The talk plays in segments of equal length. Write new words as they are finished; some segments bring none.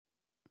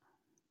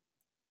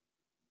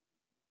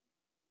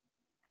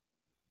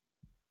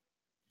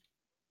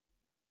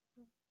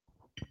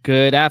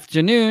Good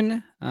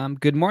afternoon,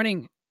 good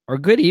morning, or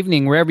good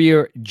evening, wherever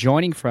you're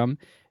joining from.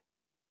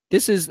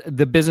 This is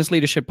the Business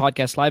Leadership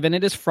Podcast Live, and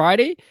it is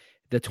Friday,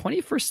 the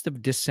 21st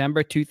of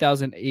December,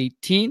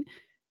 2018,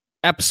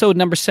 episode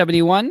number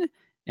 71,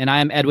 and I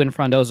am Edwin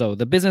Frondozo.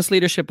 The Business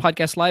Leadership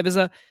Podcast Live is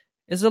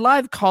a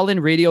live call-in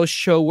radio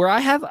show where I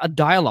have a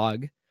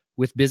dialogue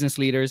with business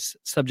leaders,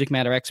 subject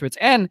matter experts,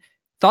 and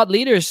thought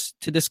leaders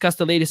to discuss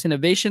the latest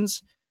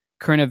innovations,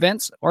 current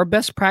events, or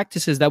best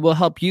practices that will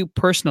help you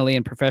personally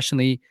and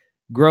professionally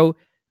grow.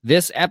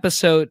 This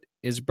episode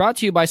is brought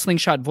to you by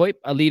Slingshot VoIP,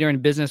 a leader in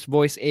business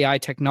voice AI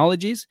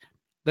technologies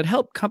that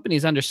help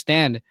companies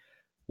understand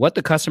what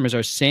the customers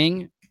are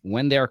saying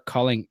when they're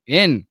calling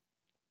in.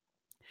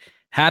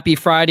 Happy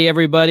Friday,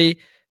 everybody.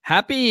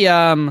 Happy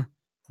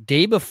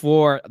day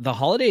before the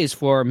holidays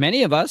for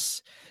many of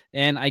us.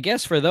 And I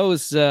guess for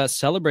those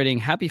celebrating,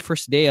 happy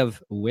first day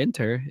of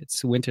winter.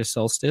 It's winter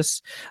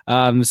solstice.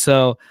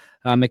 So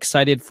I'm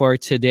excited for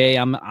today.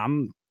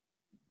 I'm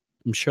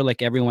sure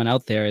like everyone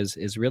out there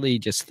is really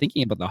just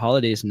thinking about the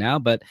holidays now,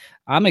 but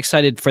I'm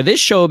excited for this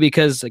show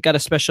because I got a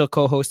special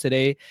co-host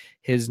today.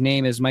 His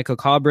name is Michael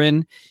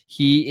Kobrin.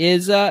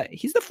 He's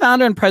the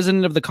founder and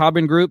president of the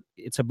Kobrin Group.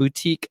 It's a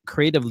boutique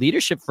creative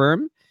leadership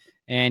firm,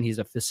 and he's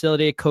a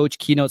facilitator, coach,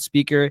 keynote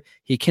speaker.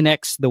 He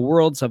connects the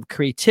worlds of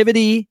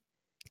creativity,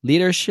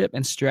 leadership,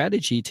 and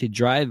strategy to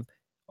drive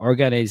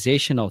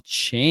organizational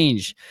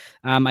change.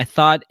 I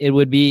thought it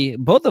would be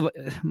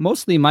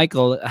mostly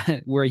Michael,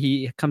 where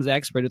he comes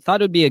expert. I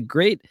thought it would be a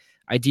great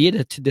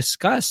idea to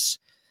discuss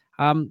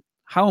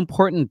how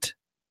important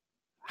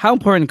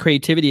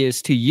creativity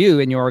is to you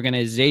and your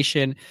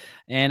organization.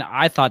 And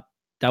I thought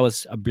that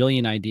was a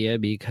brilliant idea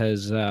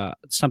because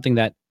something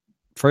that,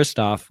 first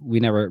off, we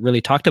never really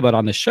talked about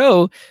on the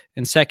show.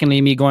 And secondly,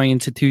 me going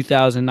into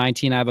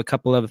 2019, I have a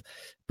couple of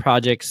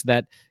projects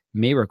that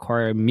may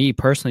require me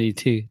personally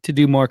to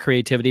do more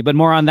creativity, but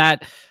more on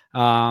that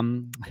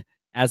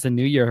as the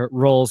new year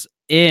rolls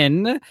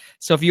in.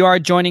 So if you are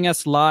joining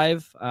us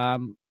live,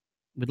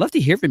 we'd love to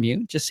hear from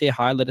you. Just say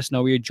hi. Let us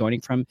know where you're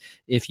joining from.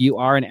 If you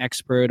are an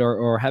expert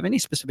or have any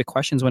specific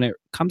questions when it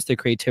comes to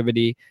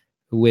creativity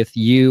with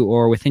you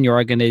or within your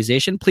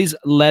organization, please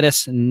let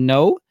us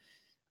know.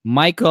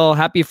 Michael,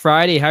 happy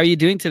Friday. How are you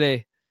doing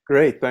today?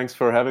 Great. Thanks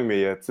for having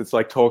me. It's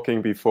like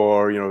talking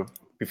before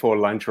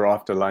lunch or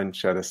after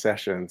lunch at a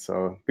session.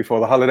 So before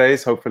the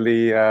holidays,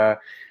 hopefully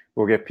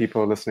we'll get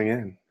people listening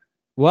in.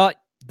 Well,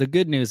 the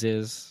good news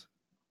is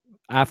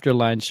after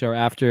lunch or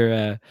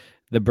after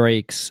the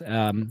breaks,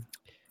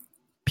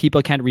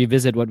 people can't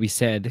revisit what we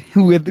said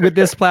with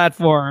this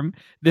platform.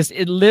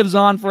 It lives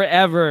on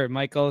forever,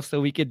 Michael, so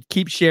we could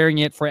keep sharing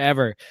it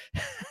forever.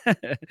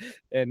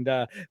 And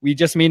we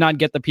just may not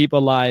get the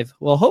people live.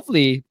 Well,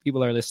 hopefully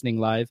people are listening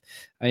live.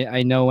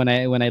 I know when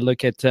I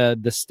look at the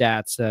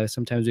stats,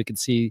 sometimes we can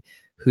see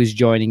who's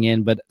joining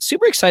in, but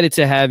super excited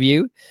to have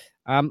you.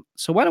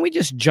 So why don't we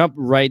just jump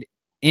right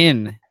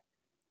in,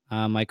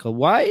 Michael?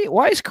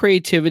 Why is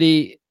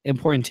creativity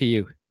important to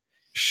you?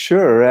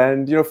 Sure.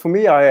 And, for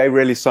me, I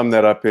really sum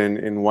that up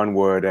in one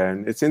word,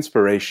 and it's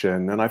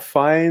inspiration. And I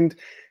find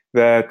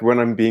that when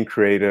I'm being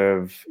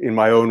creative in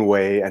my own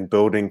way and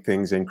building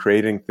things and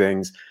creating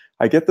things,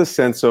 I get this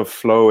sense of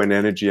flow and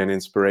energy and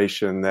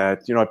inspiration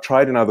that, I've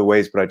tried in other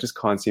ways, but I just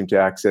can't seem to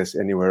access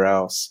anywhere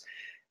else.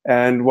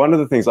 And one of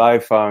the things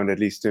I've found, at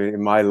least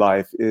in my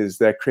life, is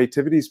that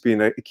creativity has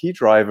been a key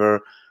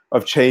driver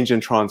of change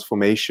and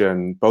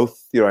transformation,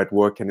 both, at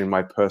work and in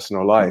my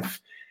personal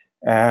life.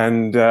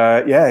 And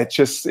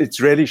it's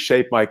really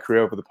shaped my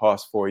career over the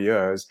past 4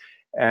 years.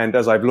 And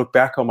as I've looked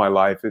back on my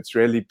life, it's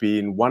really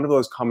been one of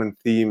those common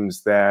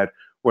themes that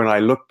when I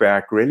look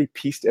back, really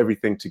pieced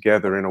everything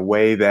together in a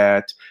way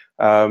that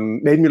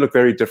made me look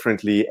very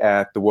differently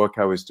at the work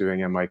I was doing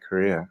in my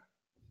career.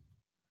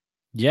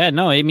 Yeah,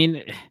 no, I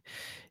mean,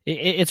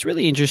 it's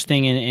really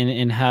interesting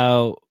in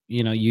how,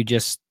 you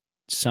just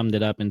summed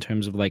it up in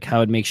terms of like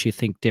how it makes you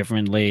think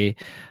differently.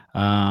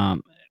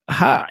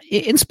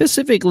 And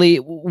specifically,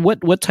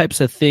 what types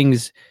of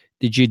things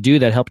did you do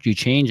that helped you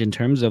change in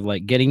terms of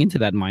like getting into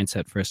that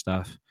mindset first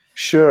off?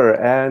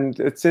 Sure. And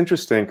it's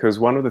interesting because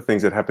one of the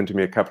things that happened to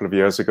me a couple of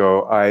years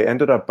ago, I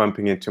ended up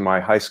bumping into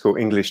my high school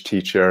English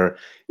teacher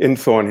in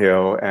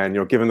Thornhill.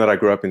 And, given that I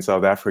grew up in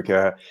South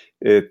Africa,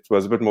 it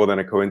was a bit more than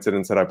a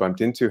coincidence that I bumped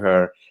into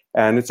her.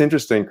 And it's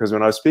interesting because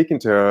when I was speaking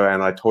to her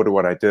and I told her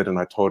what I did and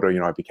I told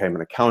her, I became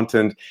an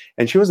accountant,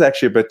 and she was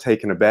actually a bit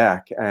taken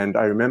aback. And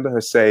I remember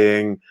her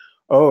saying,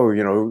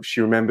 oh,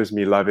 she remembers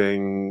me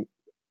loving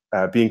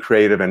being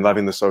creative and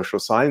loving the social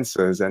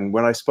sciences. And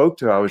when I spoke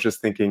to her, I was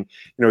just thinking,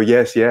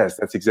 yes,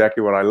 that's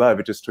exactly what I love.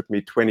 It just took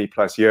me 20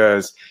 plus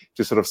years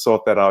to sort of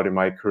sort that out in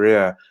my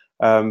career.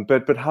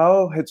 But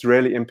how it's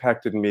really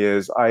impacted me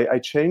is I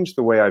changed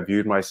the way I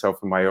viewed myself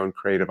and my own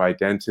creative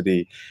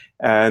identity.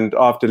 And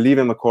after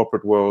leaving the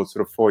corporate world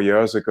sort of 4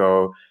 years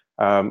ago,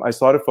 I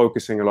started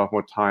focusing a lot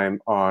more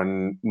time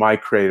on my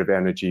creative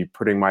energy,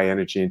 putting my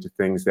energy into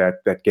things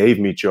that gave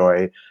me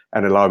joy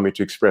and allowed me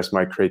to express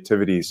my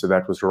creativity. So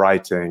that was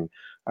writing,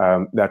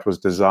 that was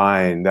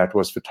design, that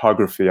was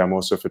photography. I'm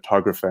also a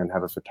photographer and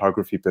have a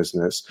photography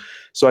business.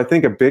 So I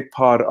think a big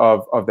part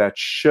of that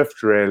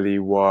shift really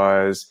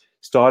was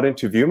starting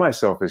to view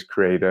myself as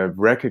creative,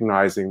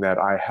 recognizing that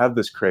I have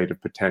this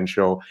creative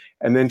potential,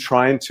 and then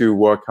trying to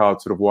work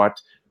out sort of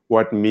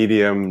what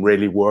medium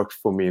really worked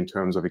for me in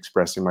terms of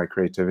expressing my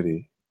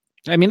creativity.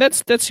 I mean,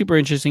 that's super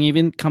interesting.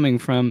 Even coming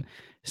from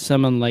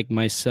someone like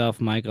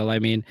myself, Michael. I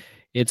mean,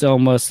 it's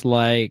almost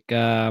like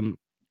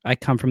I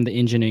come from the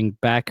engineering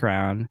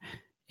background,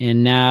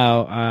 and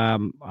now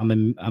I'm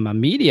a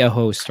media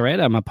host, right?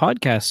 I'm a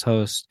podcast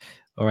host,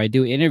 or I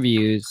do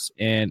interviews.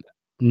 And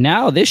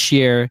now this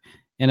year,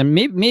 and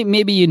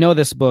maybe you know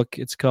this book.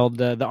 It's called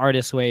The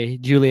Artist's Way,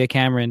 Julia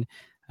Cameron.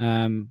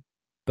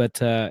 But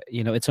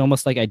it's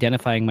almost like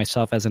identifying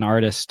myself as an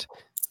artist.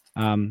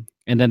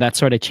 And then that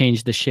sort of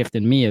changed the shift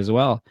in me as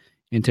well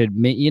into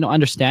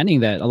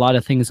understanding that a lot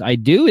of things I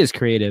do is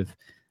creative.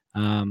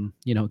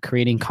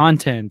 Creating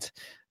content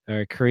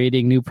or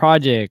creating new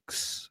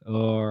projects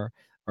or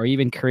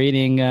even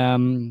creating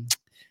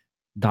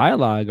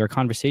dialogue or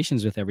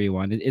conversations with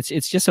everyone.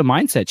 It's just a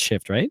mindset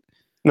shift, right?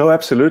 No,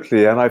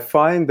 absolutely. And I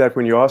find that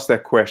when you ask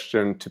that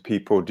question to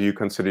people, do you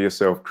consider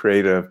yourself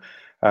creative?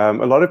 A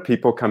lot of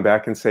people come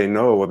back and say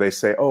no, or they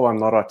say, oh, I'm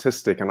not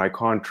artistic and I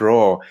can't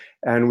draw.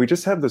 And we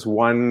just have this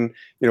one,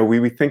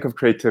 we think of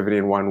creativity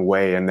in one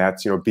way, and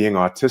that's, being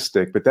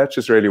artistic, but that's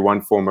just really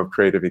one form of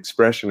creative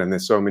expression. And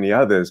there's so many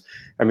others.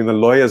 I mean, the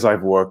lawyers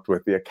I've worked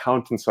with, the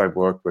accountants I've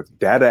worked with,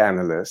 data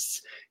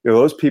analysts,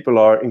 those people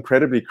are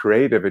incredibly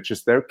creative. It's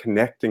just they're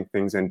connecting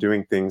things and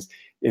doing things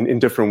in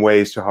different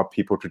ways to how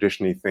people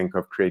traditionally think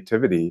of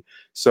creativity.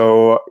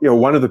 So,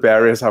 one of the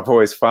barriers I've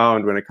always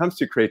found when it comes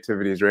to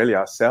creativity is really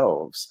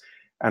ourselves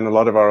and a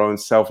lot of our own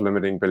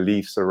self-limiting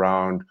beliefs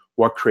around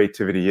what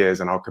creativity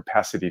is and our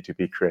capacity to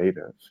be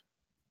creative.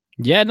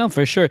 Yeah, no,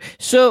 for sure.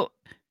 So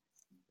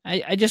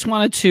I just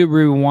wanted to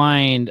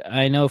rewind.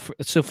 I know,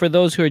 for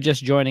those who are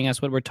just joining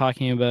us, what we're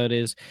talking about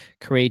is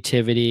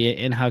creativity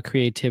and how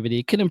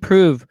creativity can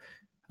improve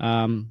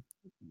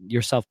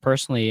yourself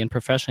personally and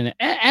professionally,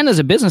 and as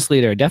a business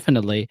leader,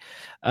 definitely.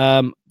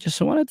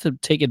 Just wanted to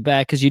take it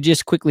back because you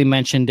just quickly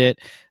mentioned it.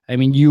 I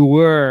mean, you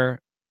were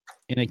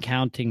in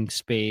accounting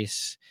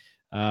space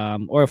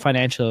or a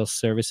financial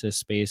services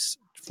space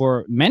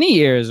for many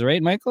years,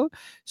 right, Michael?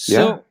 So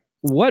Yeah.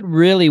 what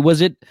really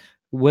was it?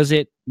 Was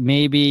it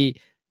maybe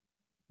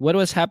what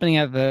was happening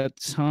at the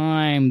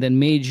time that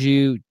made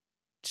you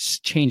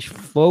change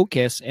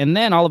focus, and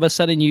then all of a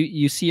sudden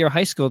you see your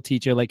high school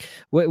teacher? Like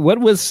what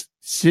was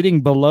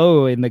sitting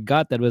below in the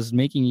gut that was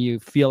making you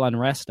feel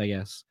unrest, I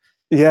guess?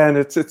 Yeah, and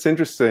it's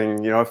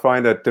interesting. I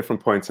find at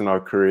different points in our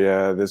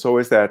career, there's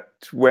always that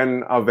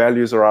when our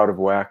values are out of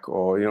whack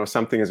or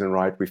something isn't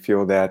right, we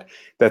feel that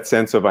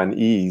sense of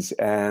unease.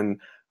 And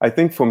I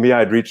think for me,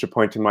 I'd reached a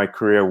point in my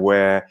career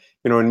where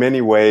in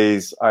many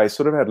ways I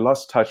sort of had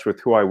lost touch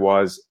with who I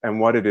was and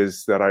what it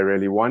is that I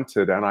really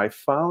wanted. And I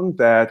found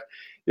that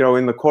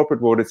in the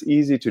corporate world, it's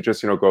easy to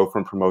just go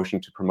from promotion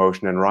to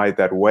promotion and ride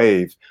that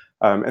wave.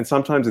 And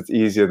sometimes it's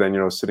easier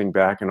than sitting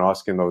back and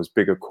asking those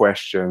bigger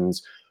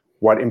questions.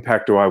 What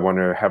impact do I want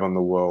to have on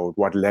the world?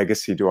 What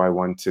legacy do I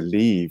want to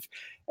leave?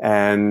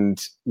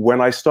 And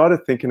when I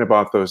started thinking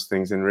about those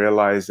things and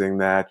realizing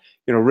that,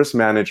 risk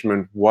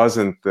management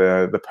wasn't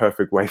the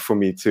perfect way for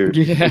me to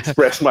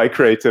express my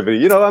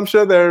creativity. I'm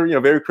sure there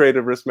are, very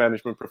creative risk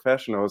management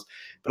professionals,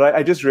 but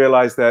I just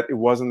realized that it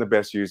wasn't the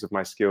best use of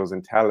my skills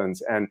and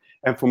talents. And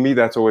for me,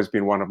 that's always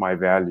been one of my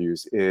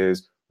values,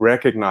 is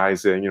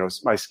recognizing,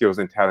 my skills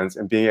and talents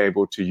and being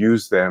able to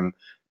use them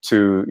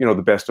to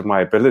the best of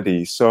my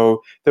ability.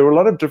 So there were a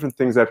lot of different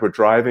things that were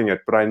driving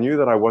it, but I knew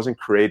that I wasn't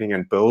creating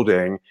and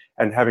building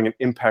and having an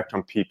impact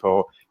on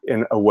people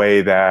in a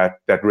way that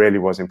really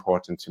was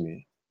important to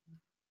me.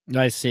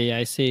 I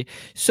see.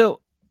 So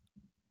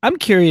I'm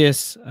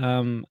curious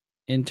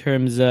in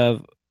terms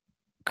of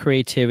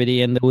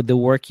creativity and the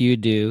work you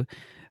do.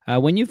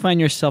 When you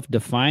find yourself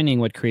defining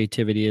what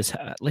creativity is,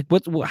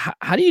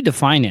 how do you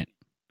define it?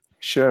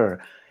 Sure.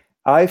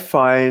 I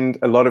find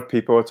a lot of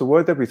people, it's a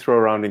word that we throw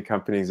around in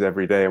companies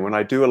every day. And when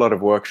I do a lot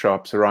of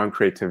workshops around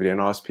creativity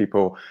and ask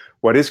people,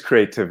 what is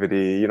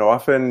creativity?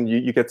 Often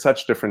you get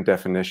such different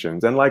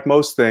definitions. And like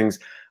most things,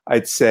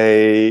 I'd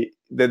say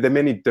that there are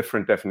many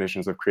different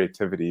definitions of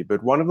creativity.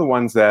 But one of the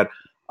ones that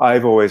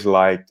I've always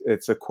liked,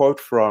 it's a quote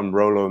from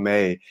Rollo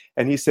May.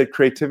 And he said,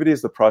 creativity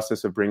is the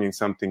process of bringing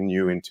something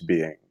new into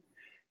being.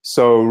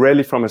 So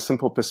really, from a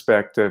simple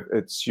perspective,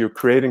 it's you're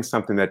creating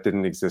something that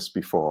didn't exist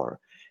before.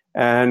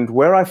 And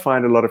where I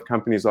find a lot of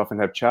companies often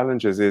have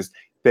challenges is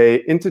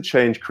they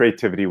interchange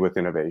creativity with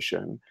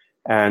innovation.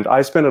 And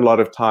I spend a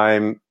lot of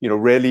time,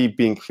 really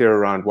being clear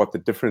around what the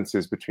difference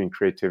is between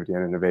creativity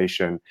and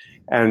innovation.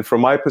 And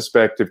from my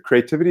perspective,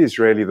 creativity is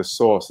really the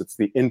source. It's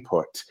the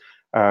input.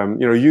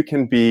 You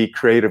can be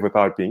creative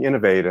without being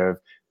innovative,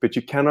 but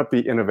you cannot be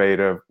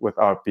innovative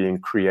without being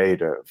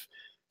creative.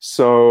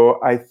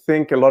 So I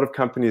think a lot of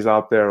companies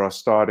out there are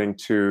starting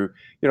to,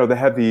 they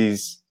have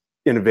these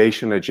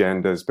innovation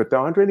agendas, but they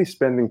aren't really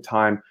spending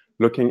time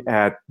looking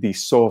at the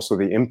source or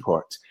the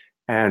input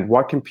and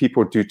what can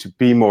people do to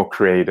be more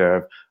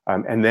creative,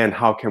 and then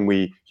how can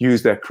we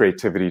use that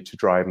creativity to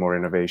drive more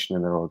innovation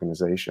in their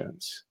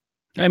organizations.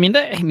 I mean,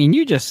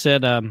 you just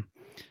said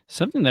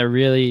something that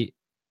really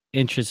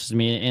interests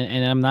me,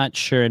 and I'm not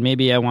sure, and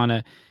maybe I want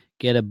to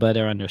get a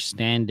better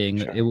understanding.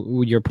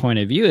 Sure. Your point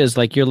of view is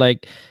like, you're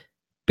like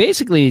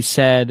basically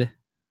said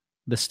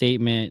the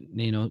statement,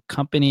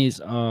 companies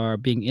are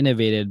being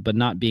innovative but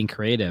not being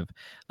creative.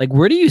 Like,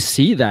 where do you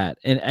see that?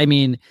 And I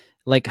mean,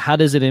 like, how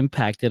does it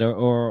impact it,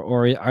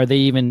 or are they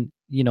even,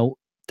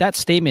 that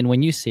statement,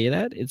 when you say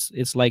that,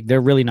 it's like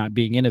they're really not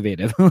being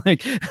innovative.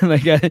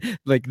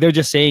 Like they're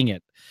just saying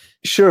it.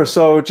 Sure.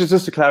 So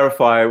just to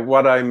clarify,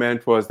 what I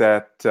meant was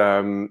that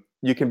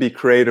you can be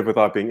creative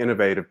without being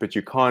innovative, but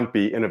you can't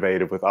be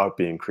innovative without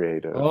being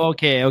creative.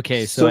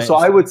 Okay. So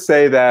I would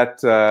say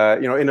that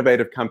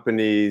innovative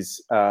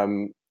companies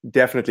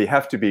definitely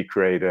have to be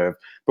creative.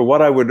 But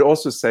what I would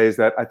also say is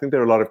that I think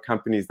there are a lot of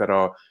companies that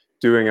are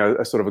doing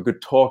a sort of a good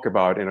talk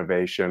about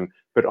innovation,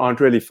 but aren't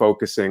really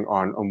focusing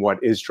on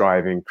what is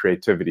driving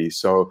creativity.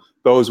 So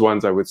those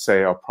ones I would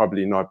say are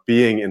probably not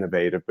being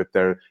innovative, but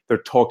they're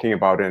talking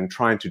about it and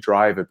trying to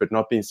drive it, but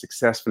not being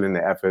successful in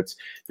their efforts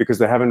because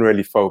they haven't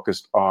really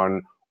focused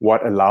on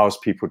what allows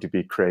people to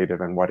be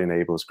creative and what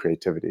enables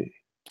creativity.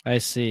 I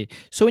see.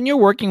 So when you're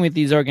working with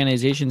these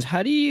organizations,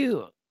 how do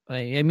you,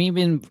 like, I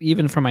mean,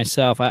 even for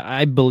myself,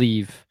 I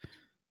believe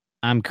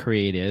I'm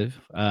creative,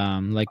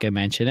 like I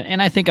mentioned,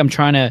 and I think I'm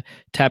trying to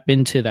tap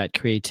into that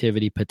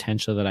creativity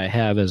potential that I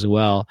have as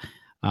well.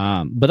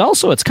 But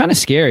also, it's kind of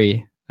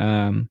scary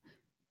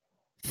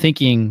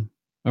thinking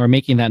or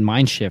making that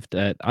mind shift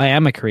that I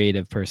am a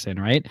creative person,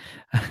 right?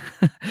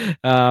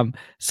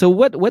 So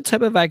what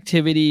type of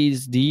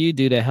activities do you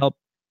do to help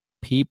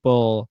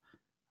people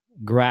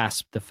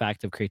grasp the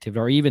fact of creativity,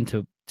 or even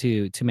to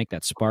make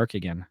that spark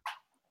again?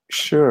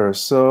 Sure.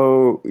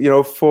 So,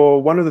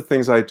 for one of the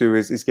things I do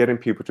is getting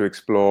people to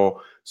explore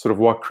sort of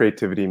what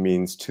creativity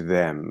means to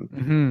them.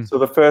 Mm-hmm. So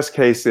the first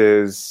case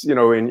is,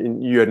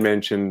 you had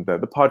mentioned the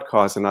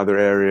podcast and other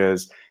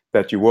areas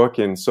that you work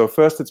in. So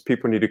first, it's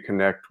people need to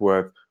connect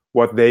with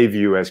what they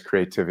view as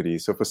creativity.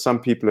 So for some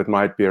people, it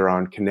might be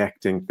around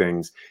connecting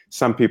things.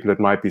 Some people, it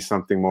might be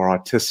something more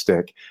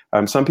artistic.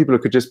 Some people,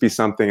 it could just be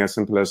something as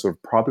simple as sort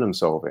of problem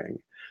solving.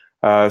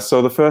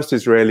 So the first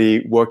is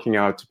really working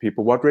out to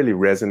people what really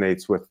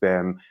resonates with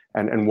them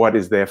and what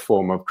is their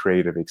form of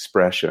creative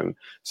expression.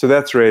 So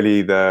that's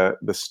really the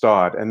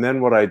start. And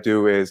then what I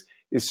do is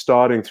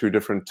starting through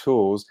different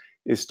tools,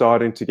 is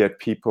starting to get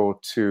people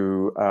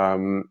to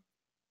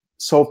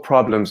solve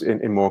problems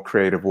in more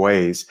creative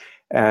ways.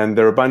 And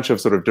there are a bunch of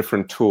sort of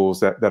different tools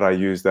that I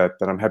use that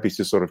I'm happy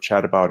to sort of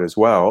chat about as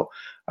well.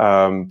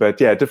 But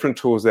yeah, different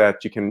tools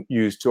that you can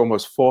use to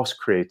almost force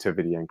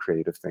creativity and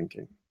creative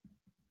thinking.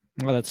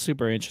 Well, that's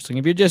super interesting.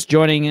 If you're just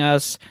joining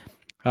us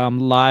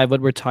live,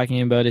 what we're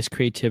talking about is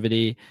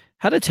creativity,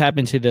 how to tap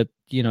into that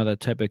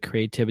type of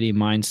creativity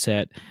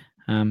mindset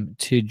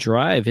to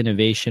drive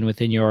innovation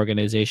within your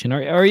organization,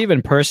 or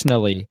even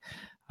personally.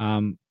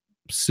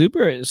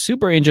 Super,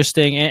 super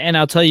interesting. And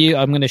I'll tell you,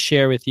 I'm going to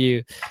share with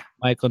you,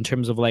 Michael, in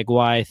terms of like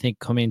why I think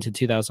coming into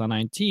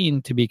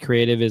 2019 to be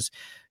creative is,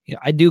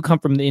 I do come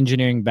from the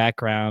engineering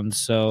background.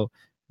 So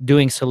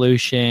doing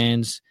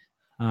solutions,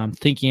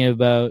 thinking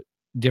about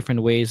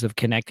different ways of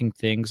connecting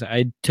things.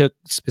 I took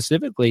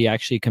specifically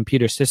actually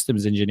computer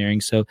systems engineering.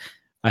 So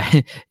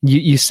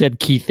you said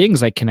key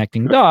things like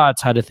connecting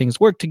dots, how do things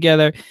work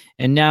together?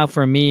 And now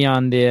for me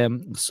on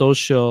the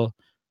social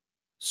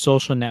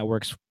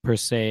networks per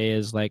se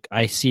is like,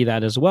 I see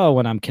that as well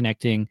when I'm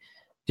connecting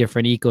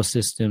different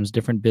ecosystems,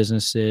 different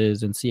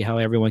businesses, and see how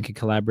everyone can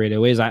collaborate in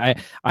ways. I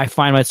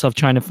find myself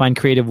trying to find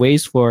creative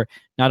ways for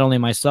not only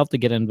myself to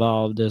get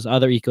involved as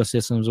other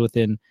ecosystems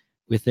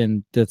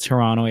within the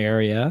Toronto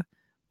area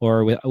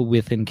or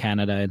within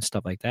Canada and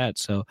stuff like that.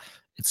 So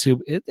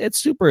it's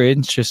super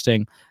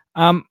interesting.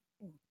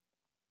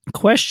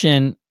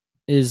 Question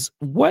is,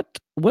 what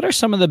are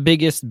some of the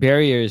biggest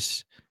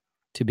barriers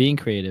to being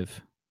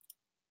creative?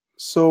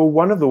 So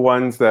one of the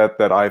ones that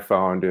I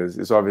found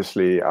is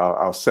obviously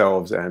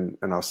ourselves and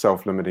our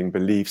self-limiting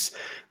beliefs.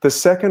 The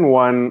second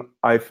one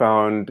I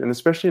found, and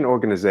especially in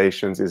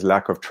organizations, is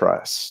lack of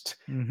trust.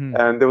 Mm-hmm.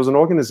 And there was an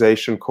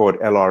organization called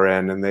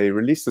LRN, and they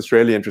released this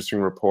really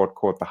interesting report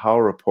called the How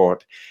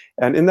Report.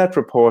 And in that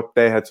report,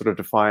 they had sort of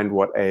defined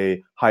what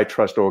a high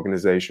trust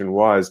organization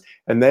was.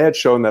 And they had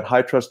shown that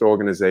high trust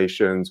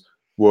organizations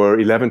were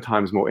 11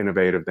 times more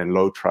innovative than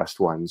low trust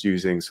ones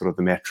using sort of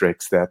the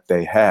metrics that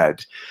they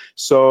had.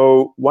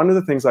 So one of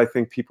the things I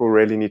think people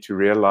really need to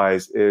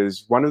realize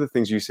is, one of the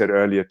things you said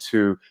earlier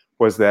too,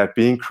 was that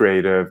being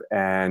creative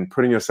and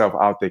putting yourself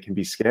out there can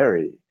be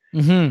scary.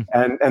 Mm-hmm.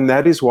 And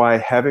that is why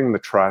having the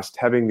trust,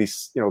 having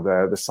this,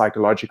 the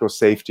psychological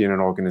safety in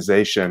an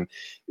organization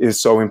is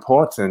so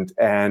important.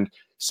 And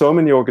so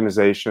many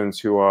organizations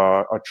who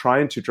are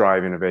trying to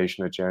drive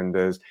innovation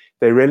agendas,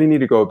 they really need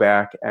to go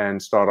back and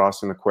start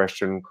asking the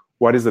question,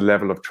 what is the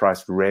level of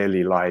trust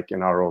really like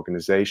in our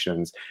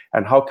organizations?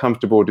 And how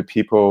comfortable do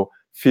people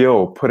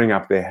feel putting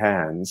up their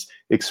hands,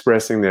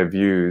 expressing their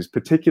views,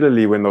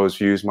 particularly when those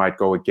views might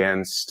go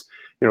against,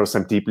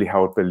 some deeply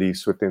held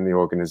beliefs within the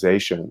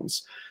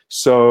organizations.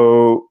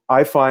 So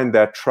I find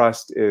that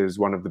trust is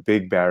one of the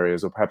big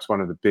barriers, or perhaps one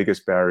of the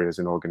biggest barriers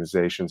in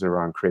organizations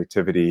around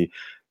creativity.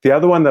 The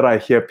other one that I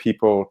hear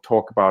people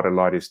talk about a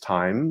lot is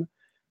time.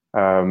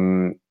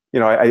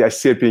 I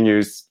see it being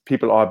used.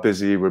 People are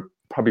busy. We're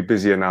probably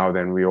busier now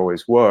than we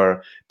always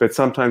were, but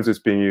sometimes it's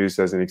being used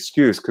as an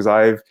excuse, because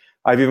I've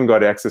even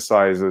got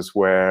exercises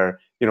where,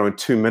 in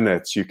 2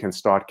 minutes, you can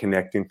start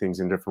connecting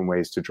things in different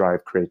ways to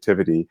drive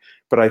creativity.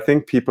 But I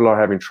think people are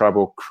having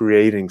trouble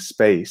creating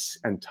space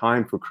and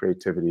time for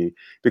creativity,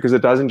 because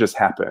it doesn't just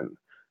happen.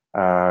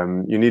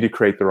 You need to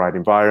create the right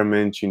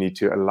environment. You need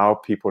to allow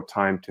people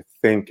time to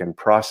think and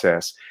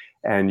process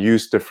and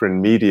use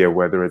different media,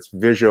 whether it's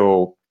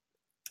visual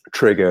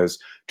triggers,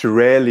 to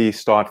really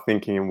start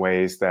thinking in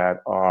ways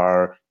that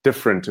are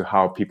different to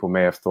how people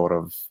may have thought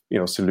of,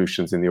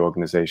 solutions in the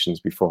organizations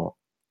before.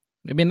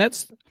 I mean,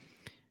 that's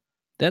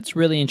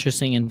really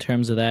interesting in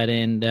terms of that,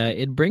 and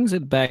it brings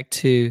it back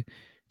to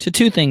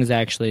two things,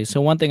 actually.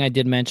 So one thing I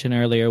did mention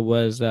earlier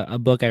was a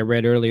book I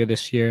read earlier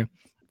this year.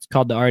 It's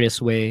called The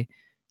Artist's Way,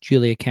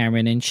 Julia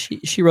Cameron, and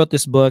she wrote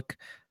this book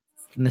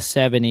in the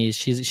 70s.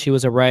 She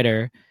was a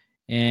writer,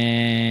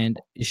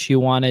 and she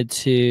wanted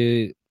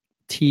to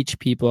teach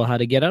people how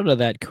to get out of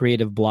that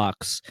creative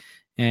blocks.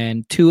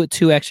 And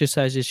two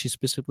exercises she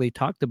specifically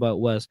talked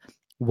about was,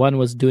 one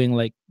was doing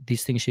like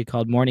these things she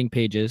called morning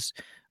pages,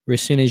 where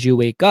as soon as you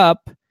wake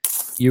up,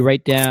 you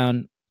write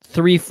down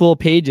 3 full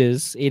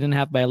pages,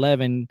 8.5 by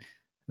 11,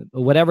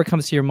 whatever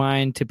comes to your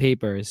mind, to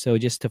paper. So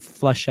just to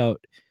flush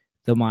out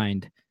the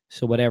mind.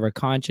 So whatever,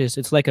 conscious,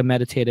 it's like a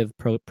meditative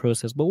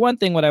process. But one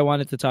thing what I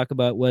wanted to talk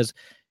about was,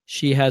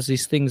 she has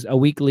these things, a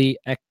weekly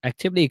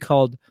activity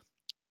called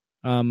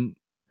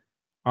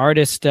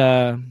artist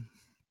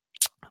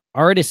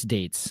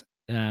dates.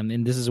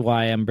 And this is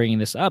why I'm bringing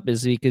this up,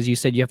 is because you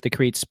said you have to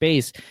create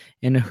space.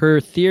 And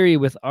her theory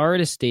with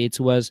artist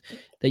dates was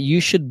that you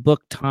should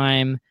book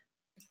time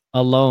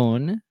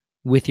alone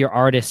with your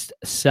artist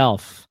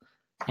self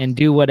and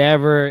do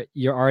whatever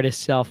your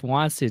artist self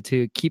wants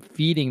to keep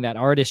feeding that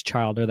artist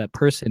child, or that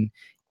person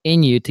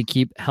in you, to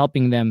keep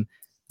helping them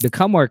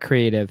become more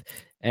creative.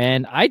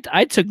 And I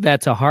took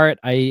that to heart.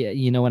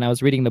 When I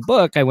was reading the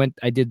book,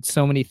 I did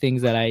so many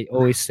things that I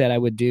always said I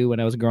would do when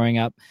I was growing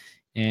up.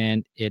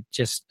 And it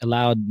just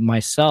allowed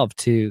myself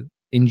to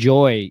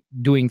enjoy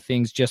doing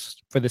things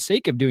just for the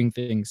sake of doing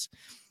things.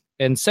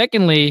 And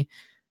secondly,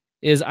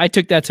 is I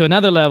took that to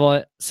another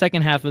level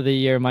second half of the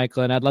year,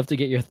 Michael, and I'd love to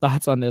get your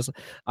thoughts on this.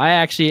 I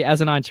actually,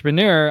 as an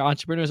entrepreneur,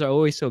 entrepreneurs are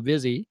always so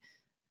busy.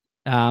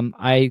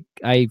 I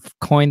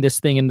coined this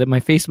thing in my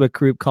Facebook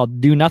group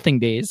called Do Nothing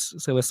Days.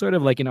 So it's sort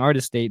of like an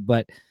artist date,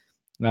 but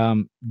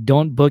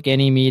don't book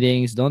any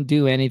meetings, don't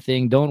do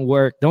anything, don't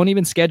work, don't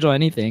even schedule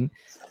anything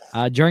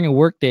during a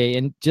work day,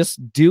 and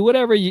just do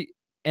whatever you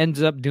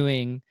ends up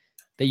doing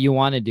that you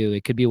want to do.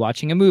 It could be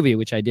watching a movie,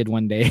 which I did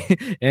one day,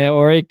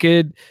 or it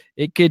could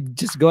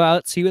just go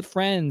out, see with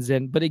friends,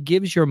 but it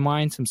gives your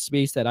mind some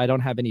space that I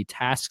don't have any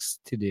tasks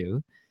to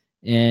do,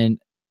 and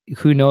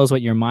who knows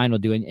what your mind will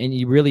do. And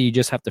you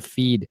just have to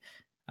feed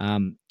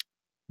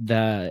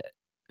what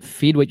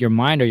your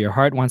mind or your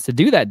heart wants to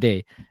do that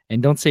day,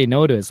 and don't say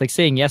no to it. It's like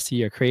saying yes to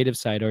your creative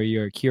side, or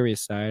your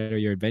curious side, or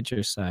your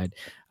adventurous side.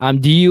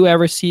 Do you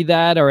ever see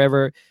that, or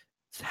ever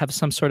have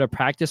some sort of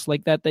practice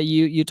like that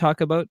you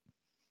talk about?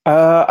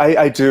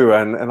 I do,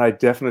 and I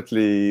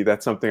definitely,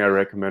 that's something I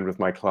recommend with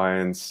my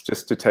clients,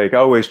 just to take. I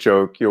always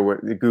joke,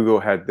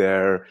 Google had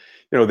their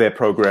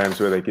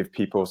programs where they give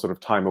people sort of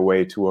time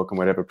away to work on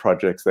whatever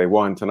projects they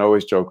want, and I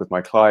always joke with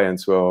my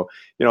clients, well,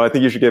 I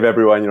think you should give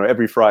everyone,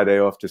 every Friday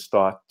off to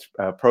start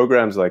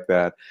programs like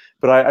that.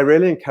 But I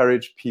really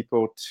encourage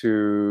people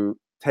to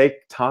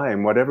take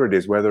time, whatever it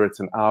is, whether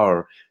it's an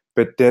hour,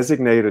 but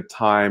designated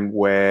time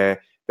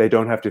where they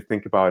don't have to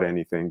think about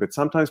anything. But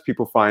sometimes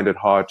people find it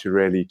hard to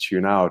really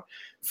tune out.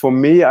 For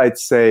me, I'd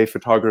say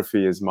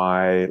photography is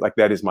my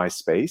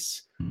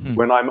space. Mm-hmm.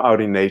 When I'm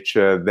out in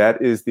nature, that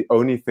is the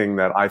only thing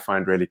that I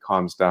find really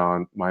calms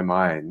down my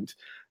mind.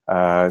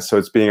 So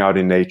it's being out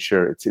in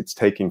nature, it's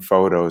taking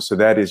photos. So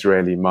that is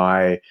really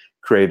my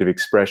creative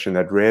expression,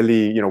 that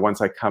really,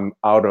 once I come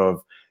out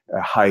of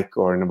a hike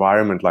or an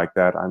environment like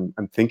that, I'm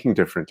thinking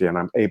differently, and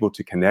I'm able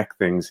to connect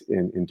things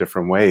in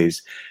different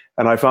ways.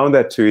 And I found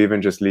that too,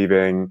 even just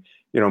leaving,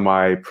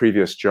 my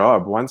previous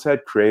job, once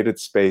I'd created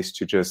space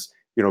to just,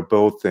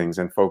 build things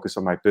and focus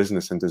on my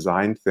business and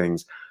design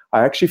things,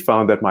 I actually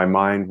found that my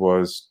mind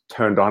was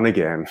turned on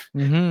again,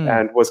 mm-hmm.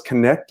 and was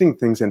connecting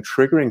things and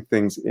triggering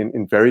things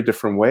in very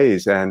different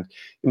ways. And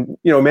in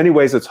many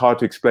ways, it's hard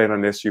to explain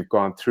unless you've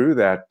gone through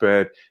that.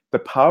 But the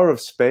power of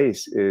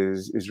space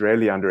is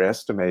really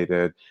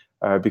underestimated,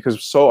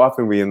 because so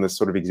often we're in this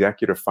sort of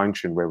executive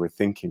function where we're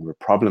thinking, we're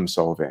problem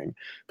solving.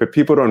 But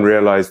people don't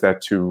realize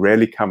that to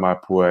really come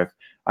up with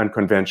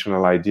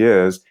unconventional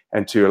ideas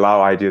and to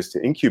allow ideas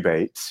to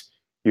incubate,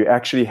 you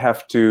actually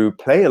have to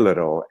play a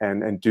little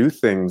and do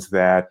things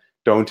that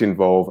don't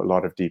involve a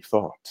lot of deep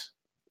thought.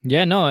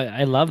 Yeah, no,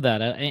 I love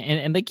that.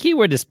 And the key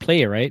word is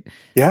play, right?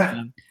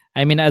 Yeah.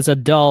 I mean, as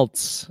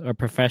adults or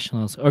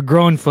professionals or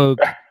grown folk,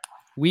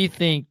 we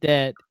think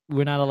that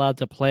we're not allowed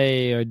to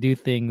play or do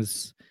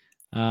things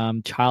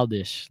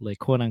childish, like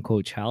quote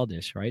unquote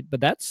childish, right? But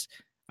that's,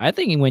 I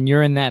think, when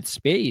you're in that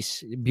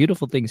space,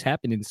 beautiful things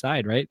happen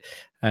inside, right?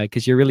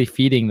 Because you're really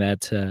feeding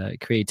that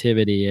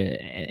creativity,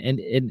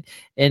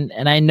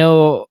 and I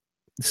know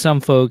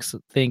some folks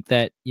think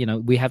that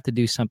we have to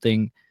do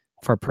something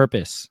for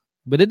purpose,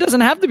 but it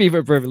doesn't have to be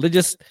for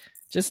purpose.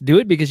 Just do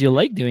it because you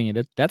like doing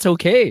it. That's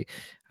okay.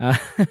 Uh,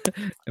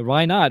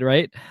 why not,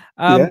 right?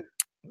 Yeah.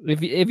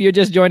 If you're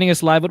just joining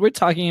us live, what we're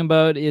talking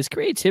about is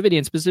creativity,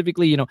 and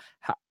specifically,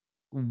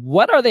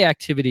 what are the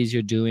activities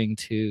you're doing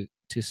to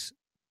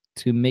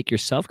make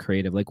yourself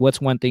creative? Like, what's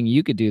one thing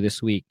you could do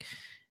this week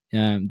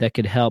that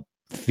could help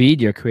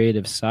feed your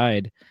creative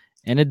side?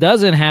 And it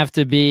doesn't have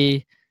to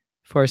be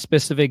for a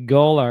specific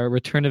goal or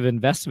return of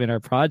investment or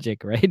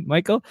project, right,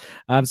 Michael?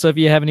 So if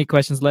you have any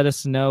questions, let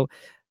us know.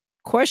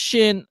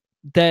 Question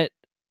that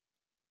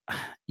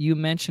you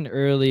mentioned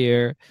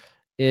earlier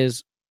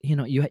is,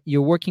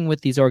 you're working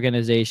with these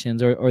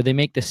organizations, or they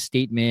make the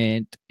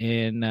statement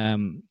in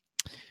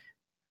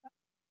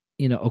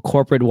a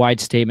corporate wide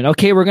statement.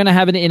 Okay, we're going to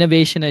have an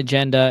innovation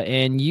agenda,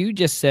 and you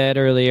just said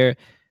earlier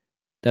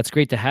that's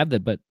great to have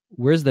that, but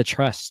where's the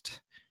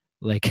trust?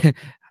 Like,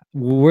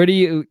 where do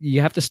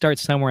you have to start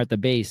somewhere at the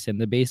base,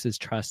 and the base is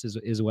trust,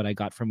 is what I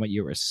got from what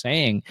you were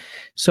saying.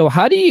 So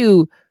how did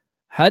you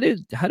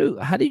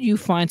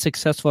find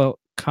successful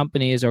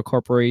companies or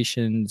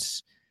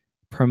corporations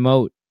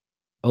promote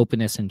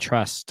openness and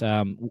trust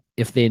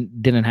if they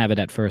didn't have it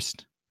at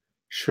first?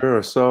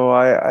 Sure. So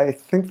I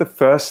think the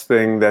first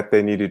thing that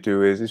they need to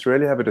do is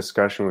really have a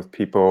discussion with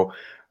people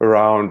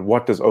around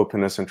what does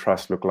openness and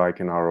trust look like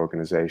in our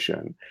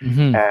organization.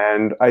 Mm-hmm.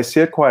 And I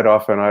see it quite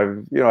often.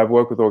 I've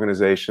worked with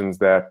organizations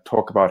that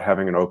talk about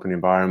having an open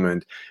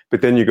environment,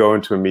 but then you go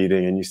into a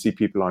meeting and you see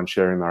people aren't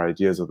sharing their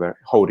ideas, or they're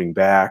holding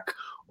back,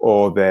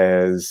 or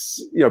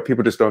there's,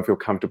 people just don't feel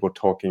comfortable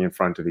talking in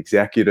front of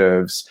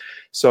executives.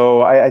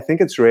 So I think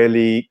it's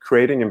really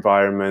creating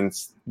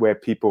environments where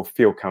people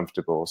feel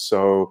comfortable.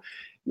 So,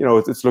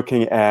 it's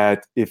looking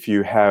at, if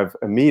you have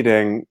a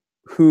meeting,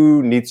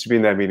 who needs to be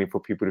in that meeting for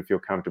people to feel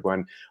comfortable.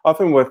 And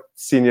often with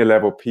senior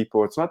level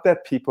people, it's not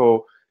that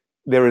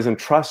there isn't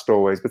trust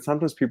always, but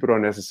sometimes people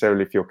don't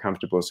necessarily feel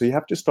comfortable. So you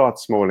have to start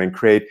small and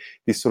create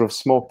these sort of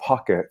small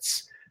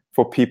pockets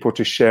for people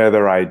to share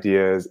their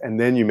ideas, and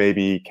then you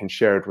maybe can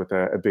share it with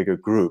a bigger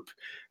group.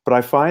 But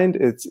I find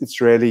it's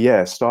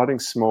really, starting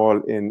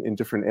small in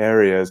different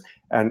areas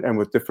and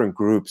with different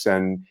groups,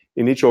 and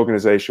in each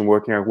organization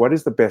working out what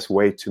is the best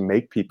way to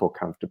make people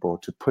comfortable,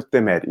 to put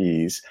them at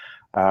ease,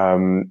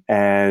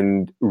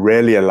 and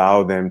really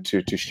allow them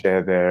to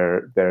share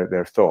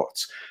their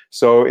thoughts.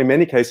 So in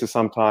many cases,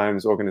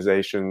 sometimes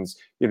organizations,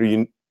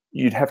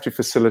 you'd have to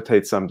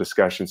facilitate some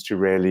discussions to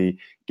really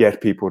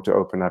get people to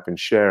open up and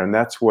share. And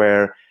that's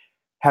where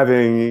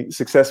having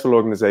successful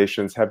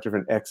organizations have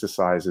different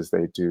exercises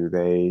they do.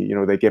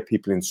 They get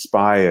people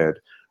inspired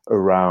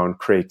around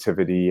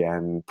creativity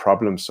and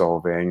problem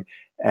solving.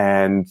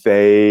 And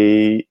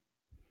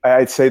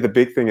I'd say the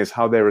big thing is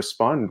how they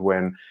respond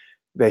when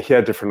they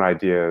hear different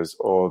ideas,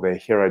 or they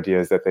hear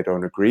ideas that they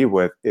don't agree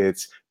with.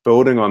 It's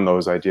building on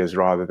those ideas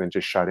rather than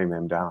just shutting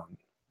them down.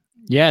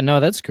 Yeah,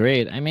 no, that's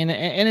great. I mean,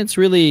 and it's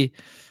really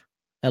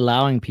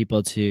allowing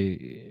people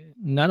to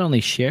not only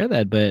share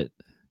that, but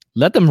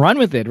let them run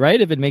with it,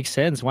 right? If it makes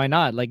sense, why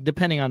not? Like,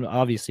 depending on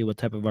obviously what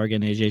type of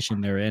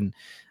organization they're in.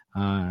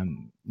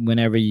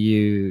 Whenever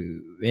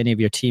any of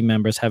your team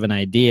members have an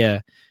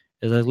idea,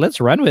 it's like, let's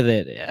run with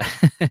it,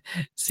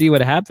 see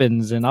what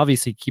happens, and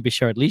obviously keep a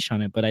short leash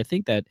on it. But I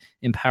think that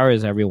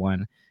empowers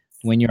everyone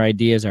when your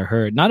ideas are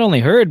heard, not only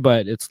heard,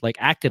 but it's like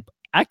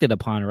acted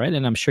upon, right?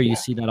 And I'm sure you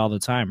see that all the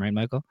time, right,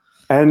 Michael?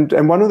 And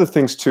one of the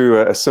things too,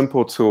 a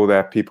simple tool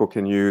that people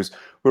can use,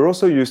 we're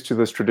also used to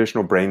this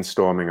traditional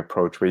brainstorming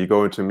approach where you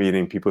go into a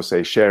meeting, people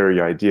say, share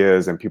your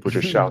ideas, and people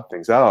just shout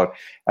things out.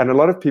 And a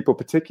lot of people,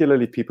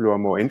 particularly people who are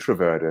more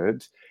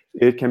introverted,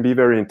 it can be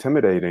very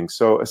intimidating.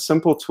 So a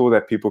simple tool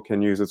that people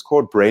can use, it's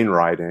called brain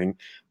writing,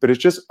 but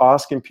it's just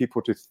asking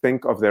people to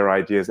think of their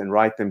ideas and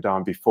write them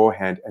down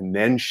beforehand and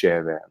then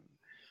share them.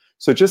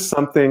 So just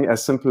something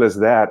as simple as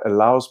that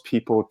allows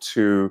people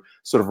to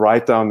sort of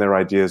write down their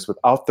ideas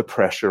without the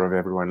pressure of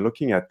everyone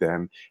looking at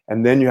them.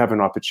 And then you have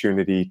an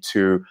opportunity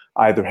to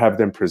either have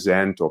them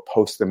present or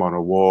post them on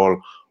a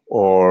wall,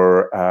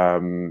 or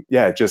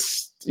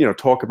just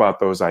talk about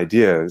those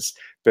ideas,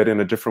 but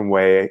in a different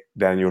way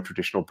than your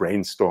traditional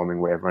brainstorming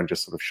where everyone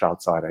just sort of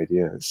shouts out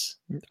ideas.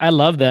 I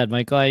love that,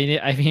 Michael.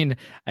 I mean,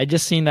 I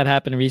just seen that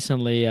happen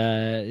recently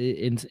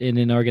in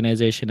an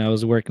organization I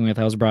was working with.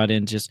 I was brought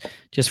in just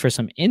for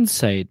some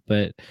insight,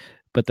 but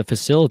the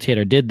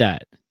facilitator did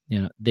that.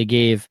 They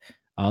gave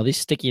all these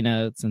sticky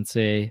notes and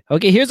say,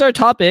 okay, here's our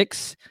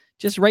topics.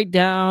 Just write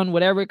down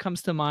whatever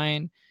comes to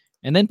mind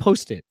and then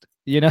post it.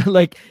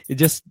 like it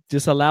just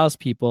allows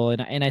people,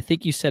 and I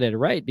think you said it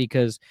right,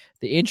 because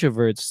the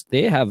introverts,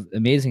 they have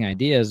amazing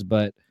ideas,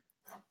 but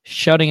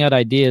shouting out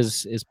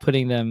ideas is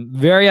putting them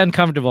very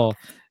uncomfortable,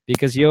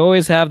 because you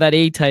always have that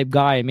A-type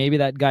guy, maybe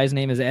that guy's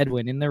name is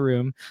Edwin, in the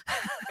room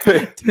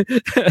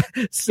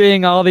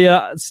saying all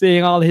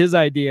his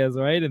ideas,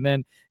 right?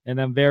 And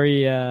I'm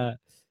very I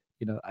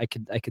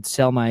could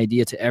sell my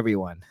idea to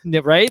everyone,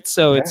 right?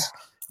 So Yeah. it's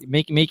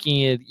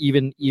making it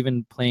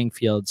even playing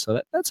field.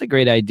 So that's a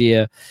great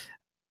idea.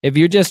 If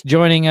you're just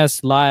joining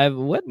us live,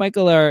 what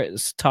Michael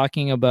is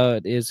talking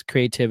about is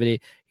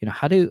creativity.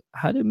 How to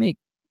make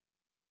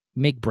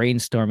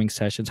brainstorming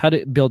sessions, how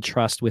to build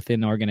trust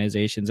within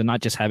organizations, and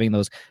not just having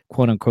those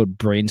quote unquote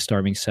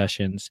brainstorming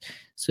sessions,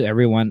 so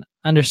everyone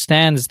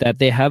understands that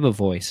they have a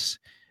voice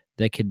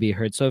that could be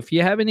heard. So if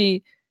you have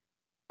any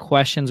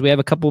questions, we have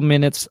a couple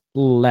minutes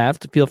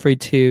left. Feel free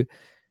to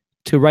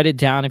write it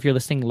down if you're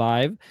listening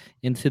live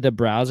into the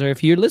browser.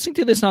 If you're listening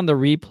to this on the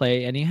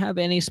replay and you have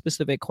any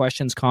specific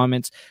questions,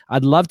 comments,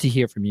 I'd love to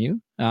hear from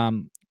you.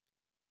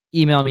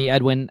 Email me,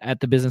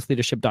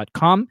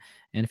 edwin@thebusinessleadership.com.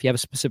 And if you have a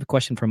specific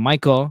question for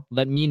Michael,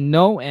 let me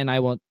know, and I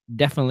will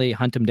definitely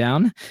hunt him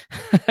down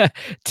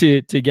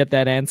to get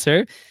that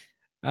answer.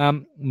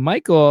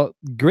 Michael,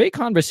 great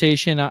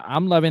conversation.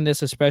 I'm loving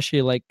this,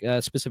 especially like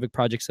specific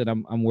projects that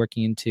I'm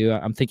working into.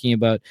 I'm thinking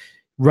about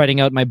writing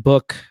out my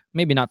book.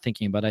 Maybe not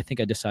thinking about. I think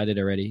I decided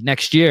already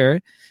next year.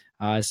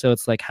 So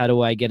it's like, how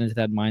do I get into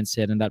that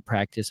mindset and that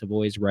practice of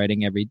always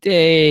writing every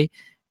day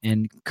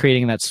and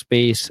creating that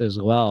space as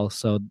well?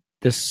 So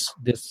this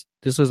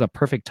was a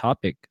perfect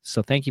topic.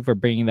 So thank you for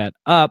bringing that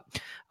up.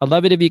 I'd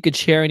love it if you could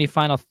share any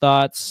final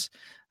thoughts,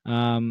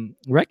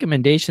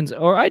 recommendations,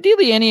 or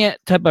ideally any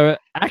type of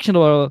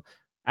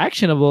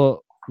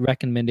actionable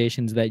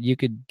recommendations that you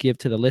could give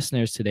to the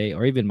listeners today,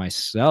 or even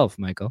myself,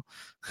 Michael.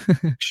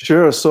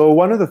 Sure. So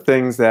one of the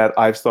things that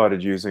I've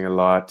started using a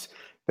lot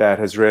that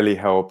has really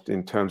helped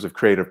in terms of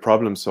creative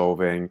problem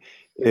solving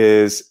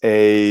is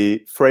a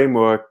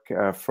framework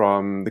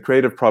from the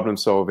creative problem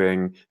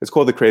solving. It's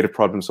called the creative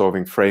problem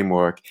solving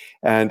framework.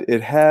 And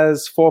it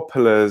has 4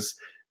 pillars.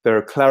 There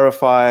are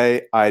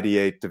clarify,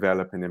 ideate,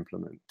 develop, and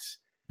implement.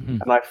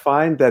 Mm-hmm. And I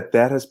find that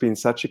has been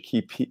such a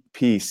key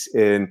piece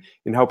in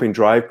helping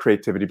drive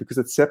creativity, because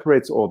it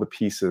separates all the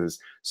pieces.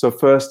 So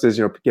first is,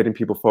 getting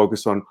people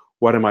focused on,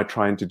 what am I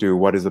trying to do?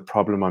 What is the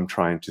problem I'm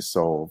trying to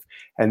solve?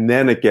 And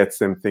then it gets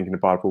them thinking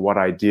about, well, what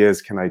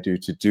ideas can I do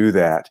to do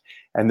that?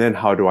 And then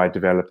how do I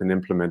develop and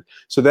implement?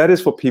 So that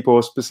is for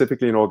people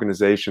specifically in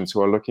organizations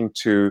who are looking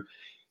to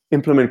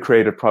implement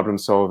creative problem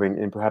solving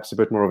in perhaps a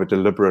bit more of a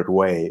deliberate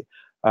way.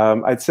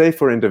 I'd say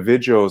for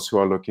individuals who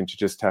are looking to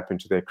just tap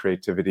into their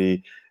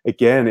creativity,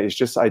 again, it's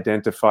just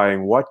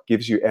identifying what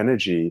gives you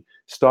energy.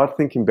 Start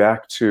thinking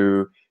back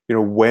to,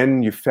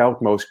 when you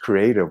felt most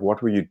creative,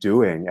 what were you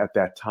doing at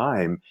that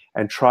time?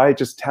 And try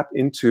just tap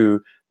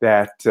into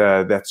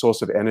that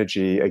source of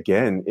energy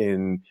again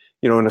in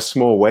a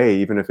small way,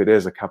 even if it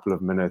is a couple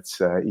of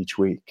minutes each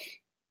week.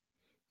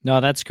 No,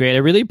 that's great. I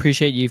really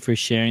appreciate you for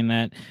sharing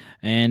that,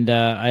 and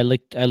I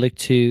like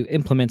to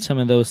implement some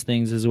of those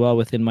things as well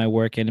within my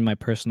work and in my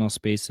personal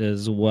space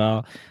as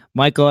well.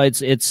 Michael,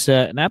 it's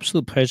an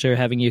absolute pleasure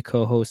having you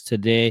co-host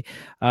today.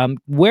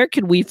 Where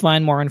could we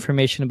find more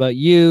information about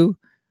you,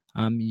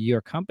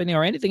 your company,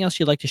 or anything else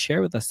you'd like to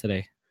share with us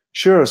today?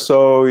 Sure.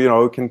 So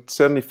you can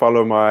certainly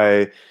follow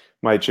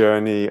my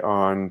journey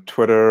on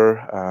Twitter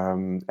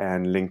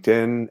and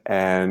LinkedIn,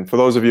 and for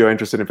those of you who are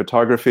interested in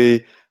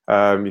photography,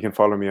 you can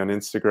follow me on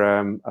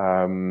Instagram,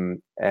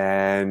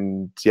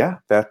 and yeah,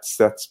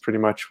 that's pretty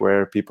much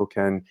where people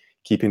can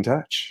keep in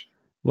touch.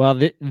 Well,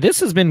 this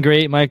has been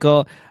great,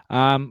 Michael.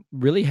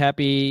 Really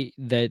happy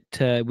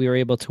that we were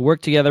able to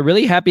work together.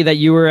 Really happy that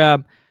you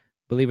were,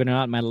 believe it or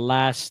not, my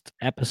last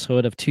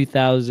episode of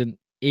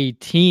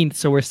 2018.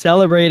 So we're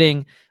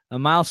celebrating a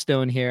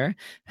milestone here.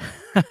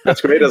 That's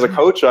great. As a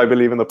coach, I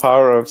believe in the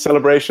power of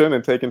celebration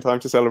and taking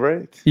time to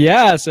celebrate.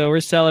 Yeah, so we're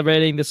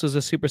celebrating. This was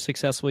a super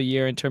successful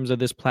year in terms of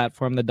this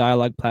platform, the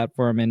dialogue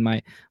platform, and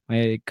my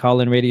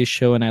call-in radio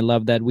show. And I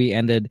love that we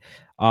ended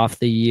off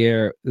the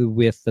year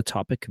with the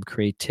topic of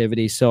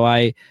creativity. So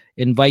I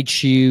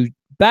invite you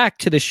back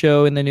to the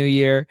show in the new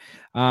year.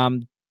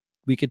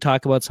 We could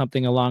talk about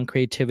something along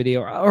creativity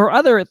or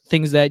other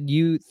things that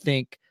you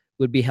think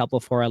would be helpful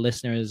for our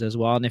listeners as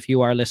well. And if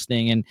you are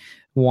listening and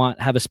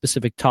have a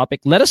specific topic,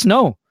 let us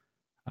know.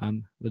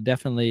 We'll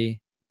definitely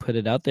put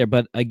it out there.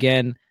 But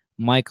again,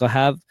 Michael,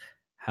 have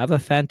a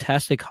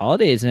fantastic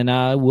holidays, and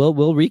we'll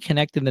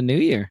reconnect in the new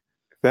year.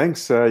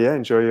 Thanks.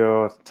 Enjoy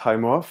your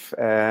time off,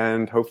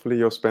 and hopefully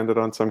you'll spend it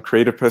on some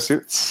creative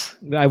pursuits.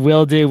 I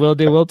will do.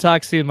 We'll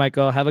talk soon,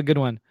 Michael. Have a good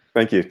one.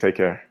 Thank you. Take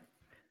care.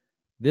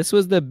 This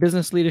was the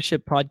Business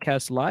Leadership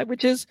Podcast Live,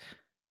 which is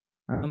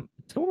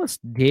it's almost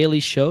daily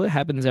show. It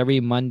happens every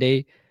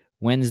Monday,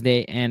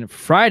 Wednesday, and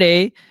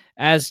Friday.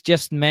 As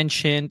just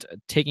mentioned,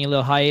 taking a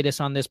little hiatus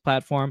on this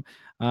platform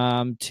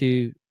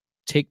to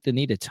take the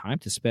needed time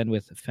to spend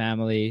with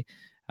family,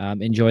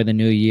 enjoy the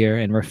new year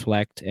and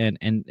reflect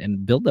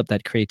and build up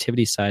that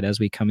creativity side as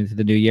we come into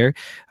the new year.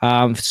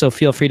 So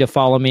feel free to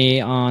follow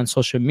me on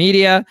social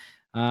media,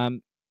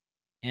 and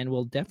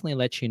we'll definitely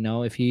let you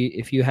know if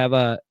you have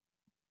a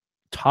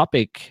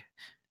topic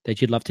that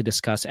you'd love to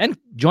discuss and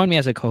join me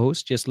as a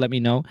co-host. Just let me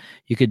know.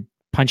 You could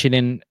punch it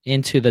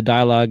into the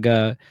dialogue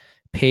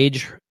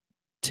page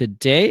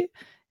today,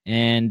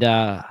 and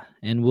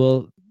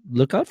we'll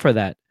look out for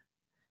that.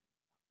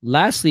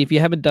 Lastly, if you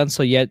haven't done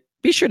so yet,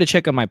 be sure to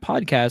check out my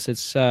podcast.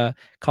 It's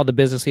called the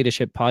Business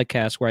Leadership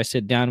Podcast, where I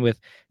sit down with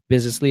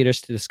business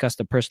leaders to discuss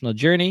the personal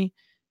journey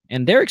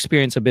and their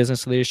experience of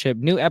business leadership.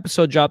 New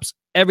episode drops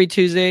every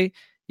Tuesday.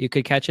 You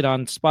could catch it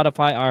on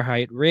Spotify,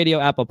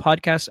 iHeartRadio, Apple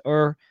Podcasts,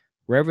 or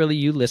wherever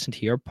you listen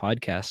to your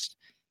podcast.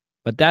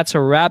 But that's a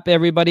wrap,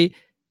 everybody.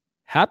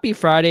 Happy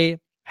Friday.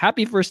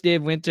 Happy first day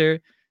of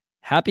winter.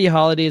 Happy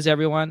holidays,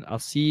 everyone. I'll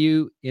see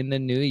you in the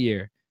new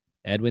year.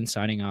 Edwin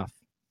signing off.